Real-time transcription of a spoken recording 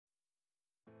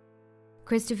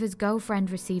Christopher's girlfriend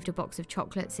received a box of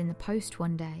chocolates in the post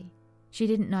one day. She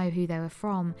didn't know who they were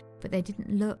from, but they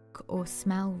didn't look or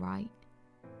smell right.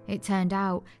 It turned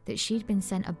out that she'd been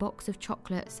sent a box of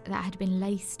chocolates that had been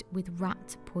laced with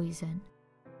rat poison.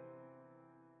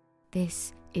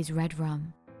 This is Red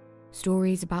Rum,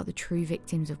 stories about the true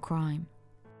victims of crime.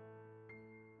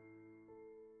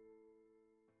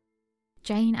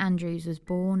 Jane Andrews was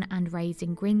born and raised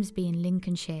in Grimsby in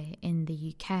Lincolnshire in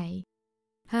the UK.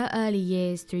 Her early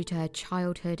years through to her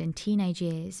childhood and teenage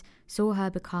years saw her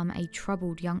become a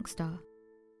troubled youngster.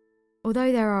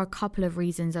 Although there are a couple of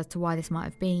reasons as to why this might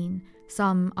have been,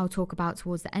 some I'll talk about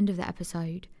towards the end of the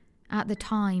episode, at the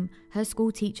time her school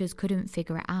teachers couldn't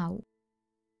figure it out.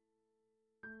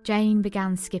 Jane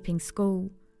began skipping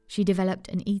school, she developed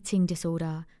an eating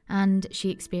disorder, and she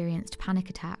experienced panic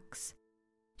attacks.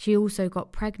 She also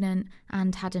got pregnant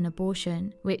and had an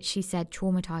abortion, which she said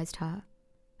traumatised her.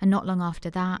 And not long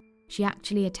after that, she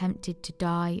actually attempted to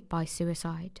die by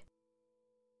suicide.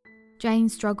 Jane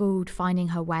struggled finding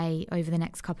her way over the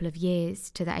next couple of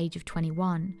years to the age of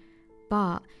 21,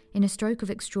 but in a stroke of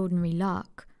extraordinary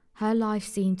luck, her life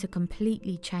seemed to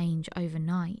completely change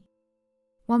overnight.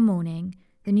 One morning,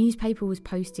 the newspaper was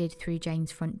posted through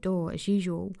Jane's front door as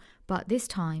usual, but this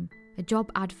time, a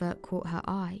job advert caught her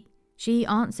eye. She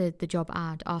answered the job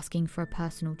ad asking for a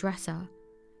personal dresser.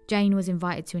 Jane was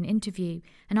invited to an interview,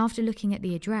 and after looking at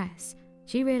the address,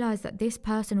 she realised that this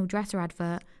personal dresser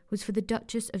advert was for the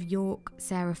Duchess of York,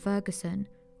 Sarah Ferguson,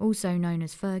 also known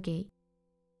as Fergie.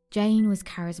 Jane was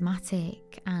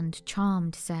charismatic and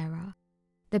charmed Sarah.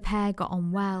 The pair got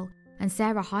on well, and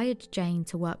Sarah hired Jane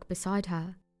to work beside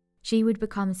her. She would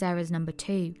become Sarah's number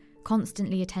 2,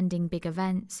 constantly attending big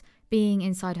events, being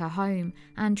inside her home,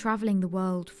 and travelling the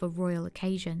world for royal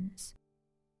occasions.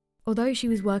 Although she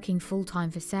was working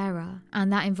full-time for Sarah,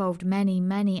 and that involved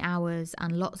many hours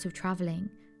and lots of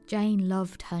travelling, Jane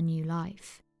loved her new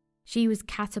life. She was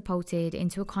catapulted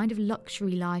into a kind of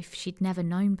luxury life she'd never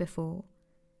known before.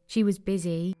 She was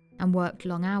busy and worked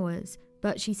long hours,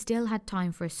 but she still had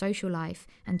time for a social life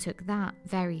and took that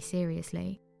very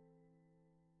seriously.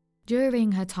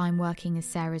 During her time working as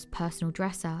Sarah's personal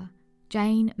dresser,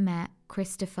 Jane met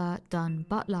Christopher Dunn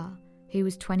Butler, who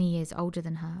was 20 years older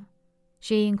than her.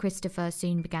 She and Christopher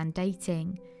soon began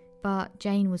dating, but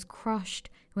Jane was crushed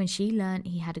when she learnt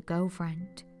he had a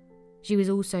girlfriend. She was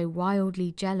also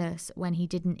wildly jealous when he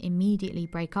didn't immediately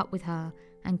break up with her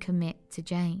and commit to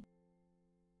Jane.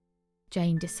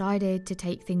 Jane decided to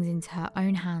take things into her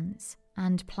own hands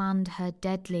and planned her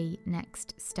deadly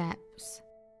next steps.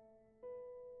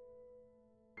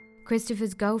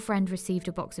 Christopher's girlfriend received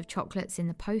a box of chocolates in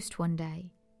the post one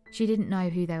day. She didn't know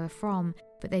who they were from,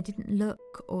 but they didn't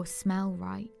look or smell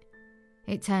right.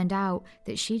 It turned out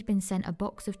that she'd been sent a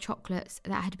box of chocolates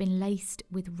that had been laced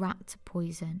with rat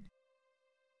poison.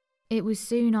 It was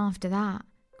soon after that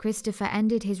Christopher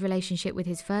ended his relationship with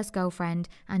his first girlfriend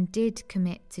and did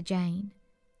commit to Jane.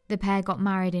 The pair got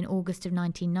married in August of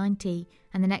 1990,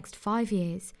 and the next 5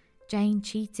 years, Jane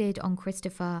cheated on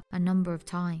Christopher a number of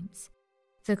times.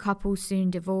 The couple soon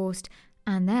divorced,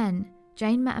 and then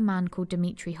Jane met a man called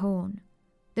Dimitri Horn.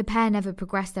 The pair never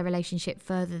progressed their relationship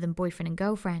further than boyfriend and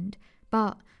girlfriend,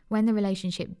 but when the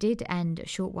relationship did end a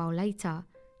short while later,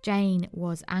 Jane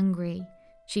was angry.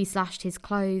 She slashed his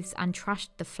clothes and trashed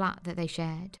the flat that they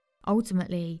shared.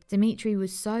 Ultimately, Dimitri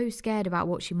was so scared about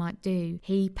what she might do,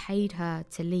 he paid her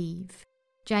to leave.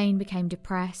 Jane became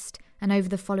depressed, and over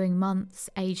the following months,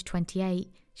 aged 28,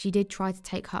 she did try to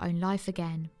take her own life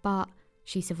again, but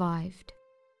she survived.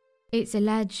 It's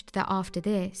alleged that after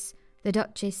this, the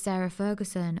Duchess Sarah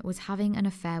Ferguson was having an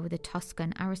affair with a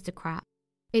Tuscan aristocrat.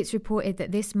 It's reported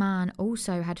that this man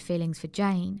also had feelings for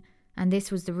Jane, and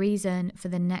this was the reason for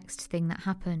the next thing that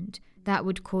happened. That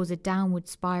would cause a downward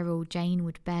spiral Jane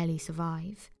would barely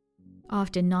survive.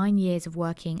 After 9 years of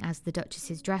working as the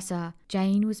Duchess's dresser,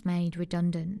 Jane was made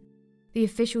redundant. The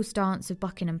official stance of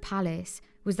Buckingham Palace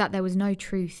was that there was no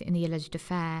truth in the alleged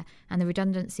affair, and the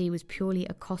redundancy was purely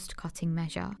a cost-cutting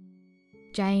measure.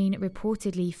 Jane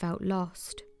reportedly felt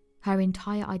lost. Her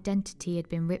entire identity had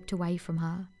been ripped away from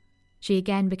her. She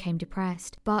again became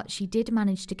depressed, but she did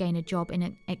manage to gain a job in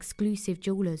an exclusive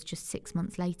jeweller's just 6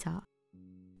 months later.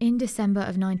 In December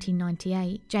of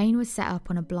 1998, Jane was set up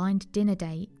on a blind dinner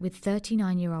date with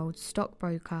 39-year-old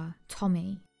stockbroker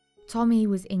Tommy. Tommy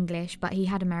was English, but he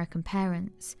had American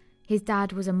parents. His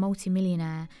dad was a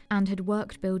multimillionaire and had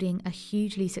worked building a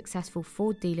hugely successful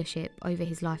Ford dealership over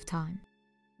his lifetime.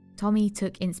 Tommy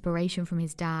took inspiration from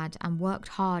his dad and worked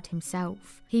hard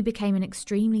himself. He became an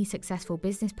extremely successful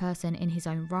business person in his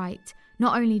own right,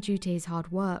 not only due to his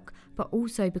hard work, but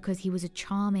also because he was a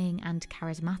charming and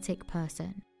charismatic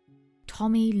person.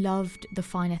 Tommy loved the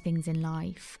finer things in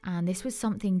life, and this was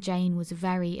something Jane was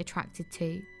very attracted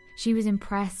to. She was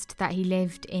impressed that he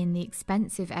lived in the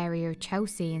expensive area of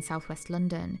Chelsea in southwest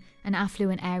London, an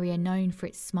affluent area known for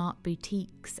its smart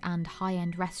boutiques and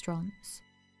high-end restaurants.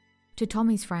 To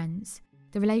Tommy's friends,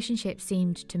 the relationship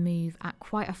seemed to move at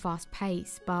quite a fast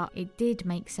pace, but it did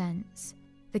make sense.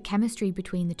 The chemistry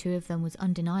between the two of them was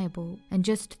undeniable, and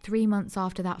just 3 months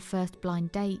after that first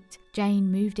blind date,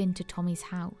 Jane moved into Tommy's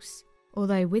house.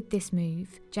 Although with this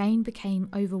move, Jane became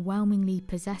overwhelmingly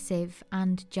possessive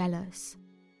and jealous.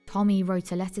 Tommy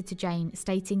wrote a letter to Jane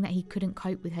stating that he couldn't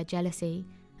cope with her jealousy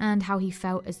and how he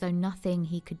felt as though nothing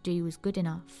he could do was good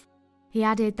enough. He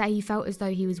added that he felt as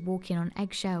though he was walking on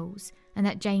eggshells and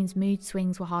that Jane's mood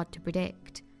swings were hard to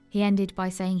predict. He ended by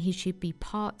saying he should be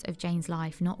part of Jane's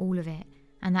life, not all of it,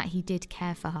 and that he did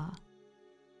care for her.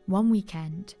 One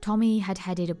weekend, Tommy had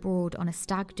headed abroad on a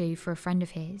stag do for a friend of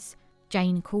his.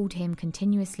 Jane called him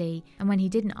continuously, and when he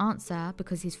didn't answer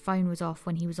because his phone was off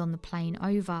when he was on the plane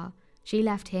over, she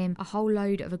left him a whole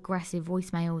load of aggressive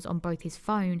voicemails on both his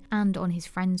phone and on his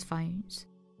friends' phones.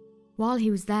 While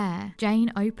he was there,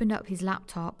 Jane opened up his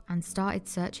laptop and started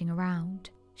searching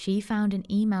around. She found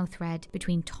an email thread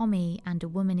between Tommy and a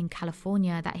woman in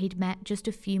California that he'd met just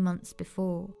a few months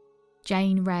before.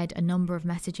 Jane read a number of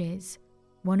messages.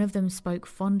 One of them spoke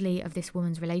fondly of this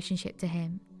woman's relationship to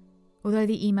him. Although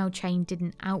the email chain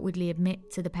didn't outwardly admit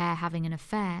to the pair having an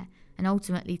affair, and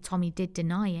ultimately Tommy did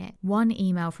deny it, one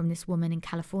email from this woman in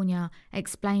California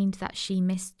explained that she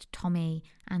missed Tommy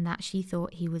and that she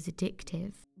thought he was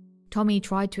addictive. Tommy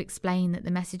tried to explain that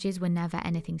the messages were never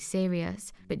anything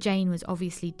serious, but Jane was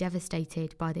obviously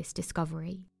devastated by this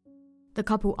discovery. The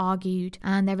couple argued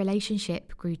and their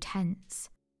relationship grew tense.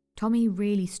 Tommy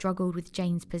really struggled with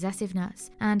Jane's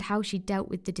possessiveness and how she dealt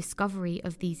with the discovery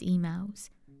of these emails.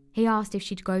 He asked if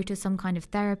she'd go to some kind of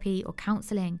therapy or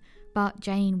counselling, but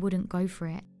Jane wouldn't go for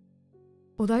it.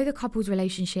 Although the couple's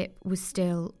relationship was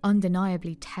still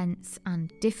undeniably tense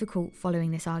and difficult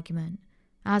following this argument,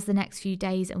 as the next few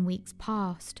days and weeks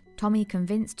passed, Tommy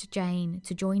convinced Jane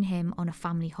to join him on a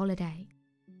family holiday.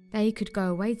 They could go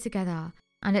away together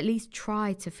and at least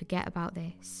try to forget about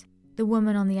this. The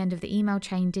woman on the end of the email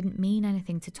chain didn't mean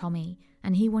anything to Tommy,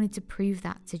 and he wanted to prove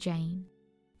that to Jane.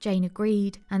 Jane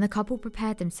agreed, and the couple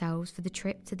prepared themselves for the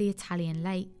trip to the Italian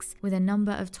lakes with a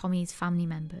number of Tommy's family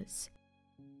members.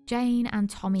 Jane and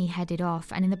Tommy headed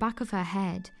off, and in the back of her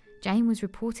head, Jane was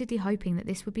reportedly hoping that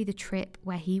this would be the trip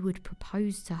where he would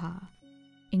propose to her.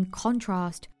 In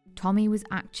contrast, Tommy was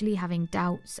actually having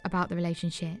doubts about the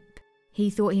relationship.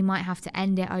 He thought he might have to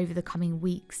end it over the coming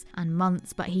weeks and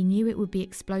months, but he knew it would be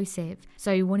explosive,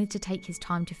 so he wanted to take his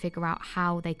time to figure out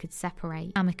how they could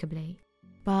separate amicably.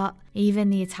 But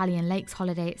even the Italian lakes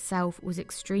holiday itself was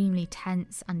extremely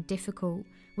tense and difficult,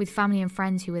 with family and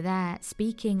friends who were there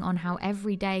speaking on how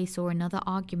every day saw another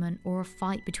argument or a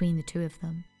fight between the two of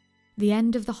them. The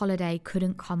end of the holiday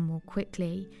couldn't come more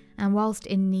quickly, and whilst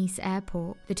in Nice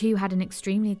airport, the two had an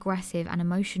extremely aggressive and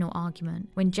emotional argument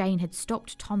when Jane had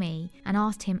stopped Tommy and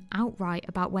asked him outright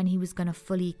about when he was going to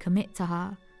fully commit to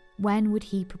her. When would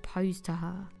he propose to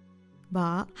her?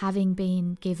 But having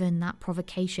been given that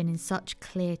provocation in such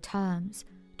clear terms,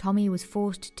 Tommy was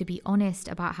forced to be honest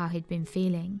about how he'd been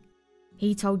feeling.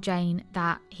 He told Jane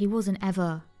that he wasn't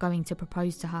ever going to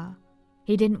propose to her.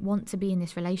 He didn't want to be in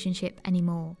this relationship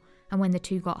anymore, and when the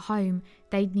two got home,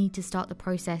 they'd need to start the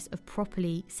process of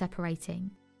properly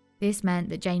separating. This meant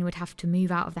that Jane would have to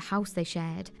move out of the house they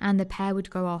shared, and the pair would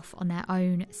go off on their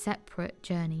own separate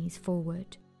journeys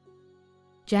forward.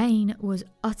 Jane was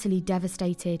utterly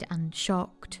devastated and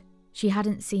shocked. She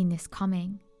hadn't seen this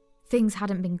coming. Things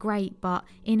hadn't been great, but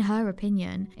in her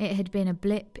opinion, it had been a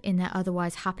blip in their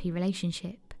otherwise happy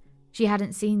relationship. She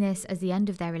hadn't seen this as the end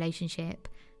of their relationship,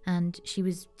 and she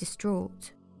was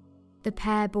distraught. The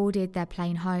pair boarded their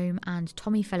plane home, and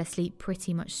Tommy fell asleep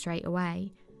pretty much straight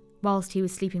away. Whilst he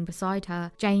was sleeping beside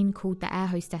her, Jane called the air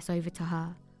hostess over to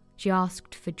her. She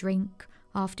asked for drink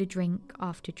after drink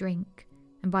after drink,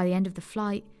 and by the end of the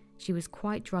flight, she was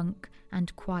quite drunk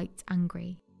and quite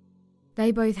angry. They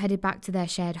both headed back to their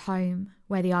shared home,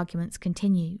 where the arguments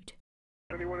continued.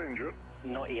 Anyone injured?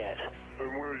 Not yet.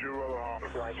 And where's your other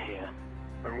half? Right here.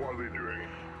 And what are they doing?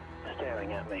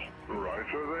 Staring at me. Right,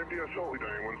 so they've assaulted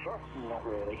anyone, sir? Not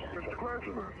really. Mr.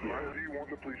 Cressman, what do you want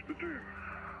the police to do?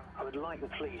 I would like the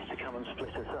police to come and split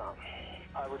us up.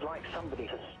 I would like somebody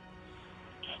to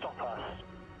stop us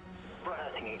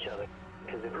hurting each other.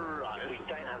 Because if we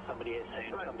don't have somebody here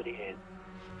soon, somebody is.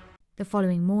 The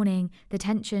following morning, the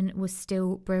tension was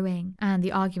still brewing and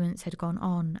the arguments had gone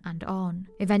on and on.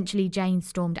 Eventually, Jane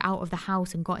stormed out of the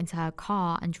house and got into her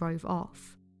car and drove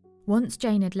off. Once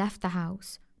Jane had left the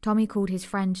house, Tommy called his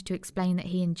friend to explain that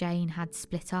he and Jane had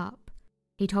split up.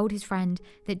 He told his friend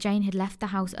that Jane had left the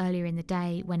house earlier in the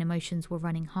day when emotions were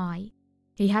running high.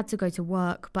 He had to go to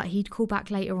work, but he'd call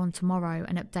back later on tomorrow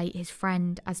and update his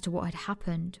friend as to what had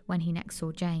happened when he next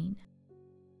saw Jane.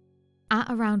 At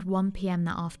around 1 p.m.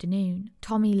 that afternoon,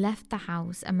 Tommy left the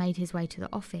house and made his way to the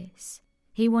office.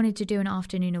 He wanted to do an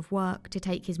afternoon of work to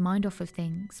take his mind off of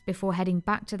things before heading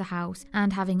back to the house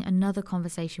and having another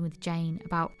conversation with Jane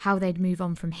about how they'd move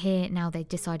on from here now they'd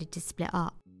decided to split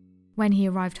up. When he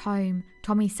arrived home,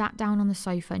 Tommy sat down on the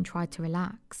sofa and tried to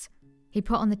relax. He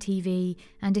put on the TV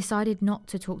and decided not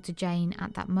to talk to Jane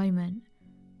at that moment.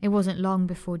 It wasn't long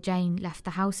before Jane left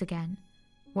the house again.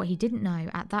 What he didn't know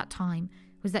at that time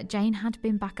was that Jane had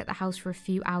been back at the house for a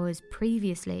few hours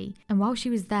previously, and while she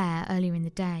was there earlier in the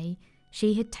day,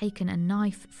 she had taken a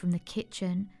knife from the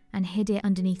kitchen and hid it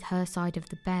underneath her side of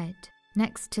the bed.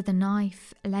 Next to the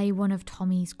knife lay one of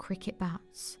Tommy's cricket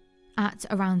bats. At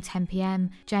around 10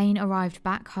 p.m, Jane arrived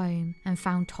back home and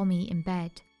found Tommy in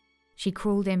bed. She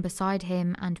crawled in beside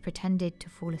him and pretended to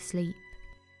fall asleep.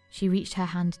 She reached her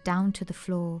hand down to the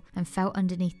floor and felt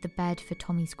underneath the bed for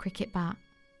Tommy's cricket bat.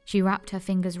 She wrapped her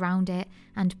fingers round it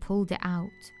and pulled it out.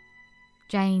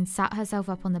 Jane sat herself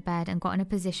up on the bed and got in a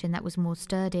position that was more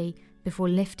sturdy before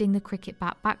lifting the cricket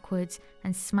bat backwards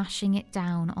and smashing it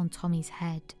down on Tommy's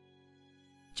head.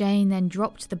 Jane then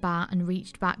dropped the bat and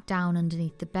reached back down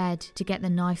underneath the bed to get the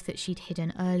knife that she'd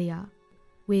hidden earlier.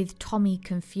 With Tommy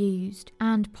confused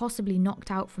and possibly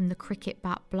knocked out from the cricket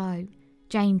bat blow,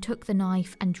 Jane took the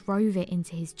knife and drove it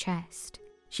into his chest.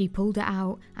 She pulled it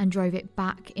out and drove it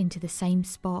back into the same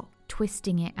spot,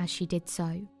 twisting it as she did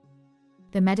so.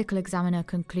 The medical examiner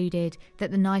concluded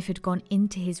that the knife had gone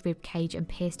into his ribcage and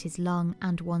pierced his lung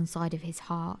and one side of his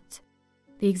heart.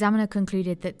 The examiner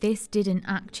concluded that this didn't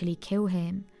actually kill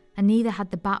him, and neither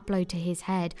had the bat blow to his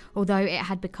head, although it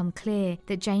had become clear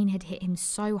that Jane had hit him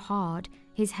so hard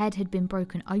his head had been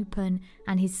broken open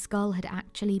and his skull had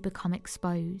actually become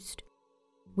exposed.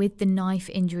 With the knife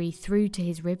injury through to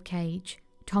his ribcage,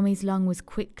 Tommy's lung was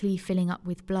quickly filling up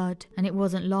with blood, and it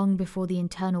wasn't long before the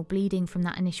internal bleeding from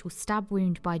that initial stab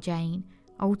wound by Jane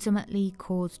ultimately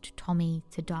caused Tommy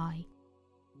to die.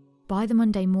 By the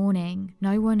Monday morning,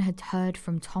 no one had heard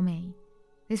from Tommy.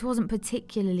 This wasn't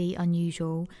particularly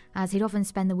unusual, as he'd often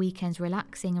spend the weekends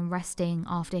relaxing and resting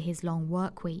after his long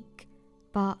work week.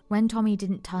 But when Tommy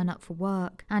didn't turn up for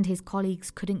work and his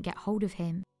colleagues couldn't get hold of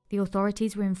him, the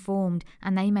authorities were informed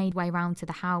and they made way round to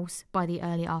the house by the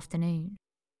early afternoon.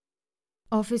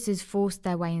 Officers forced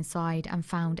their way inside and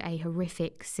found a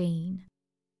horrific scene.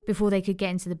 Before they could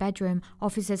get into the bedroom,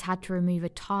 officers had to remove a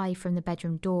tie from the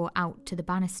bedroom door out to the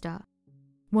banister.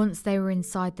 Once they were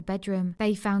inside the bedroom,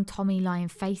 they found Tommy lying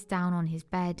face down on his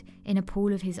bed in a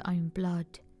pool of his own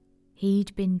blood.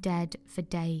 He'd been dead for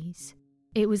days.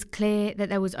 It was clear that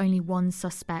there was only one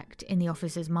suspect in the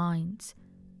officers' minds.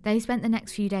 They spent the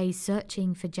next few days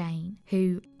searching for Jane,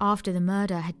 who, after the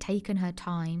murder, had taken her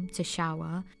time to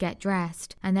shower, get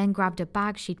dressed, and then grabbed a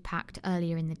bag she'd packed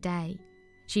earlier in the day.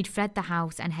 She'd fled the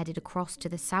house and headed across to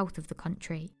the south of the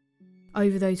country.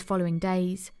 Over those following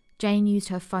days, Jane used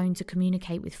her phone to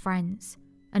communicate with friends.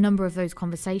 A number of those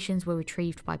conversations were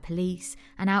retrieved by police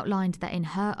and outlined that in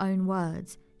her own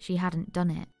words, she hadn't done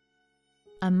it.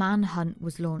 A manhunt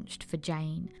was launched for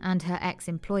Jane, and her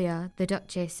ex-employer, the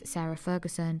Duchess Sarah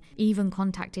Ferguson, even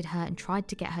contacted her and tried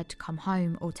to get her to come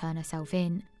home or turn herself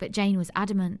in, but Jane was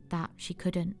adamant that she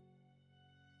couldn't.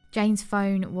 Jane's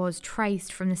phone was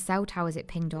traced from the cell towers it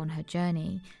pinged on her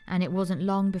journey, and it wasn't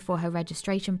long before her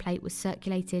registration plate was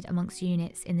circulated amongst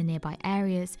units in the nearby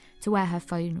areas to where her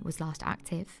phone was last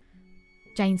active.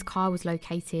 Jane's car was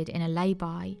located in a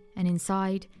lay-by, and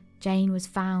inside, Jane was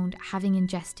found having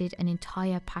ingested an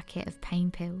entire packet of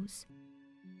pain pills.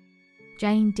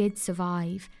 Jane did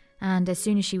survive, and as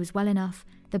soon as she was well enough,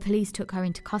 the police took her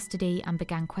into custody and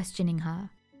began questioning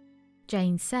her.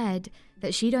 Jane said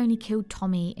that she'd only killed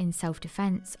Tommy in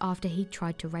self-defense after he'd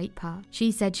tried to rape her.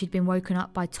 She said she'd been woken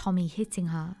up by Tommy hitting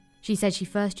her. She said she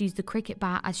first used the cricket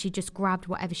bat as she just grabbed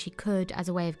whatever she could as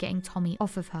a way of getting Tommy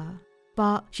off of her.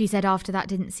 But she said after that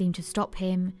didn't seem to stop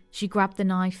him, she grabbed the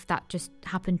knife that just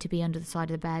happened to be under the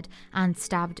side of the bed and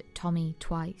stabbed Tommy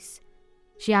twice.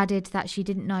 She added that she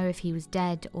didn't know if he was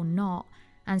dead or not,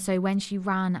 and so when she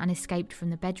ran and escaped from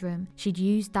the bedroom, she'd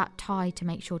used that tie to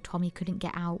make sure Tommy couldn't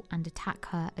get out and attack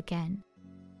her again.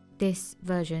 This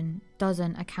version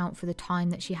doesn't account for the time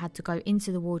that she had to go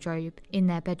into the wardrobe in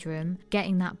their bedroom,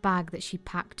 getting that bag that she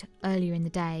packed earlier in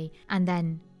the day, and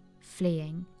then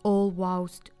fleeing, all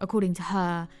whilst, according to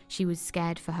her, she was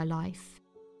scared for her life.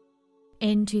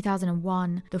 In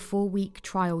 2001, the 4-week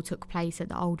trial took place at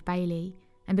the Old Bailey,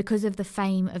 and because of the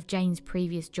fame of Jane's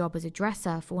previous job as a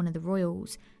dresser for one of the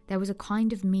royals, there was a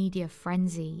kind of media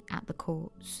frenzy at the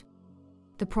courts.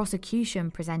 The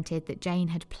prosecution presented that Jane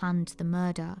had planned the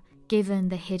murder, given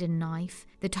the hidden knife,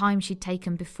 the time she'd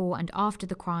taken before and after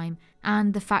the crime,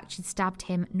 and the fact she'd stabbed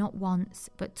him not once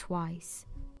but twice.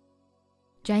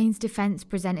 Jane's defence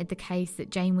presented the case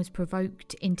that Jane was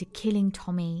provoked into killing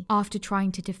Tommy after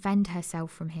trying to defend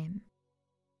herself from him.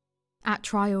 At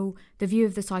trial, the view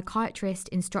of the psychiatrist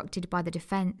instructed by the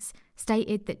defence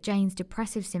stated that Jane's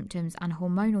depressive symptoms and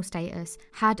hormonal status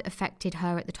had affected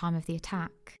her at the time of the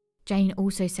attack. Jane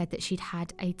also said that she'd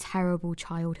had a terrible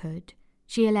childhood.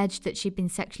 She alleged that she'd been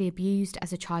sexually abused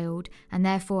as a child and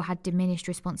therefore had diminished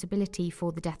responsibility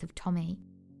for the death of Tommy.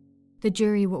 The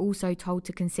jury were also told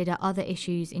to consider other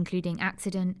issues including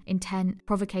accident, intent,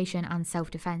 provocation and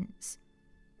self-defence.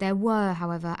 There were,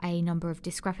 however, a number of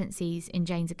discrepancies in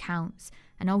Jane's accounts,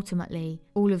 and ultimately,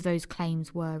 all of those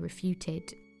claims were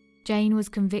refuted. Jane was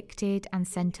convicted and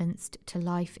sentenced to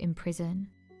life in prison.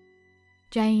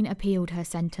 Jane appealed her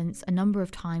sentence a number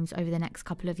of times over the next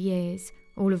couple of years,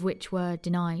 all of which were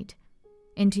denied.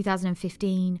 In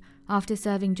 2015, after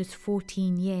serving just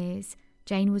 14 years,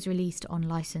 Jane was released on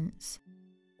licence.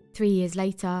 3 years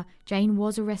later, Jane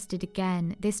was arrested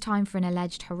again, this time for an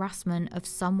alleged harassment of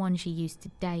someone she used to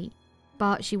date,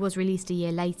 but she was released a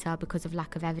year later because of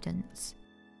lack of evidence.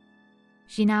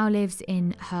 She now lives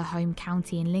in her home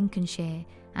county in Lincolnshire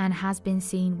and has been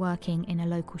seen working in a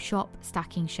local shop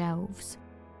stacking shelves.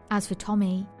 As for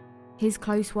Tommy, his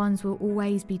close ones will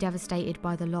always be devastated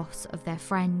by the loss of their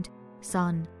friend,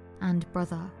 son, and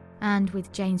brother. And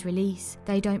with Jane's release,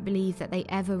 they don't believe that they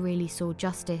ever really saw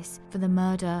justice for the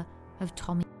murder of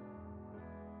Tommy.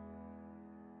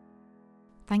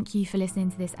 Thank you for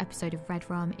listening to this episode of Red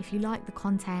Rum. If you like the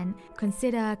content,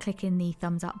 consider clicking the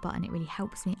thumbs up button. It really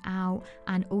helps me out.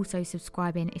 And also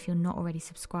subscribing if you're not already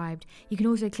subscribed. You can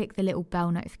also click the little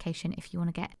bell notification if you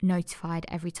want to get notified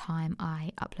every time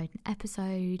I upload an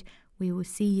episode. We will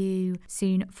see you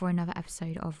soon for another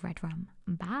episode of Red Rum.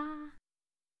 Bye.